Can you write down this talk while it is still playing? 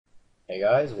Hey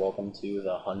guys, welcome to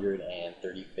the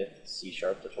 135th C#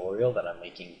 tutorial that I'm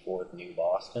making for the new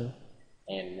Boston.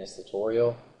 And in this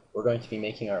tutorial, we're going to be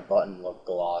making our button look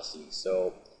glossy.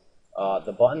 So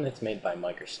the button that's made by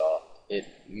Microsoft,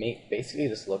 basically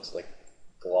this looks like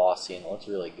glossy and it looks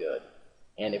really good.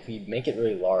 And if we make it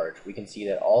really large, we can see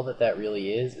that all that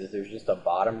really is there's just a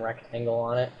bottom rectangle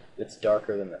on it that's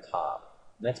darker than the top.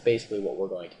 And that's basically what we're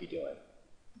going to be doing.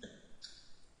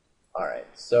 Alright,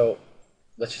 so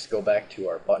let's just go back to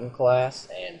our button class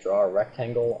and draw a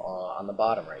rectangle on the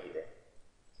bottom right here.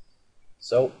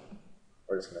 So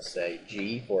we're just going to say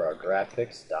G for our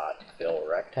graphics.fill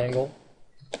rectangle.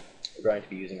 We're going to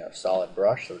be using our solid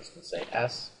brush, so we're just going to say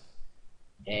S.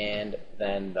 And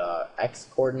then the X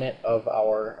coordinate of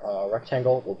our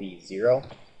rectangle will be 0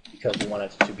 because we want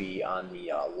it to be on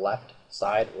the left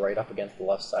side, right up against the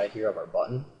left side here of our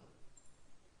button.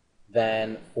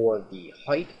 Then for the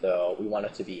height, though, we want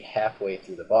it to be halfway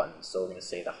through the button. So we're going to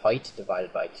say the height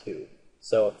divided by 2.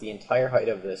 So if the entire height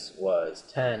of this was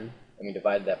 10, and we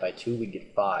divided that by 2, we'd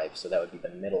get 5. So that would be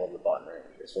the middle of the button right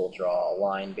here. So we'll draw a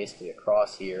line basically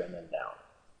across here and then down.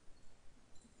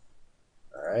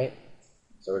 Alright,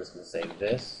 so we're just going to say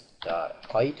this dot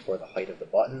height, for the height of the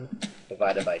button,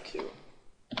 divided by 2.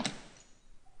 And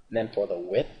then for the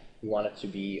width, we want it to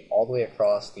be all the way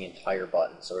across the entire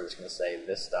button. So we're just going to say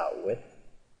this dot width.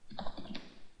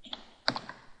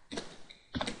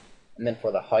 And then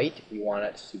for the height, we want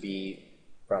it to be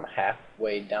from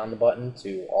halfway down the button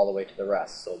to all the way to the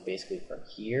rest. So basically from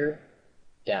here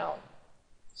down.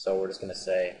 So we're just going to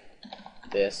say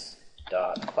this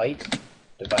dot height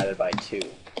divided by 2.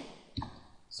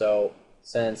 So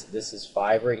since this is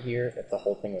 5 right here, if the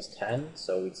whole thing was 10,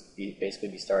 so we'd basically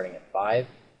be starting at 5.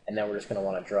 And then we're just going to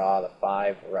want to draw the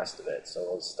 5 rest of it. So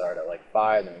we'll start at like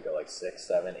 5, then we go like 6,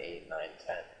 7, 8, 9,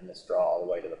 10, and just draw all the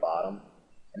way to the bottom.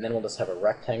 And then we'll just have a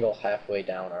rectangle halfway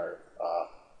down our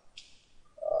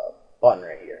button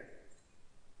right here.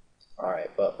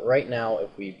 Alright, but right now if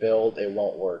we build, it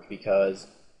won't work because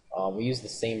we use the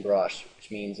same brush, which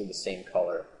means they're the same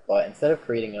color. But instead of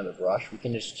creating another brush, we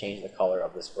can just change the color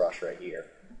of this brush right here.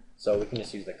 So we can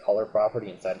just use the color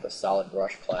property inside of the solid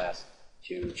brush class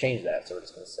to change that. So we're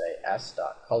just going to say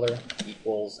s.color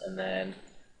equals, and then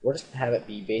we're just going to have it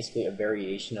be basically a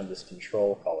variation of this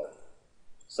control color.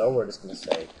 So we're just going to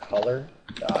say color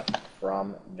dot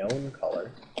from known color,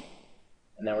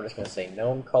 and then we're just going to say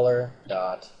known color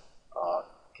dot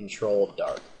control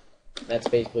dark. And that's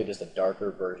basically just a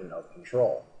darker version of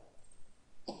control.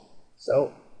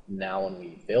 So now when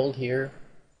we build here,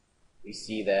 we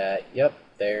see that, yep,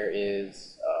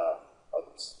 there's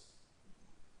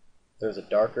a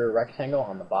darker rectangle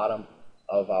on the bottom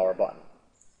of our button.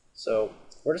 So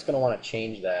we're just going to want to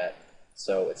change that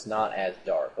so it's not as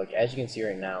dark. Like as you can see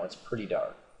right now, it's pretty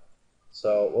dark.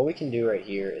 So what we can do right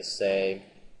here is say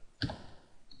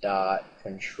dot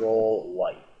control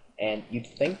light. And you'd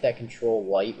think that control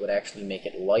light would actually make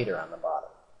it lighter on the bottom.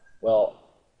 Well,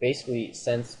 basically,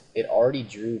 since it already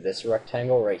drew this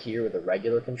rectangle right here with a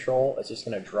regular control, it's just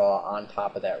going to draw on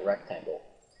top of that rectangle.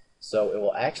 So it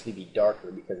will actually be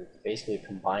darker because it's basically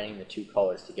combining the two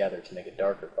colors together to make a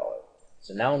darker color.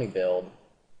 So now when we build,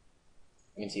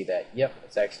 you can see that, yep,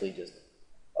 it's actually just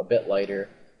a bit lighter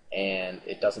and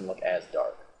it doesn't look as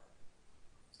dark.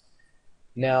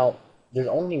 Now, there's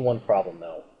only one problem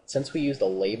though. Since we used a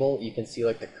label, you can see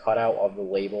like the cutout of the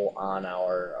label on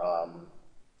our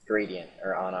gradient,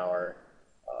 or on our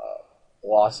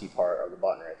glossy part of the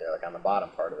button right there, like on the bottom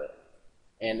part of it.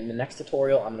 And in the next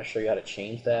tutorial, I'm going to show you how to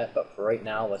change that, but for right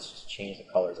now, let's just change the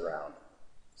colors around.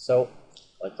 So,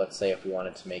 like let's say if we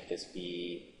wanted to make this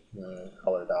be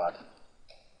color dot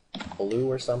blue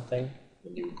or something,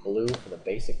 we can do blue for the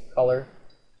basic color,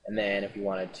 and then if we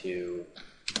wanted to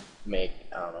make,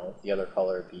 I don't know, the other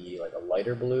color be like a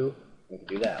lighter blue, we can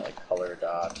do that, like color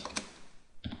dot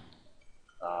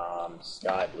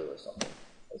sky blue or something.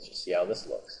 Let's just see how this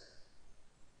looks.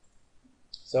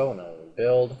 So now we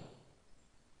build.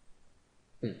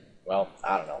 Well,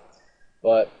 I don't know.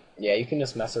 But yeah, you can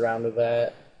just mess around with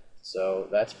that. So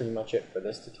that's pretty much it for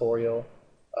this tutorial.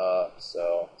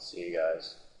 So see you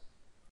guys.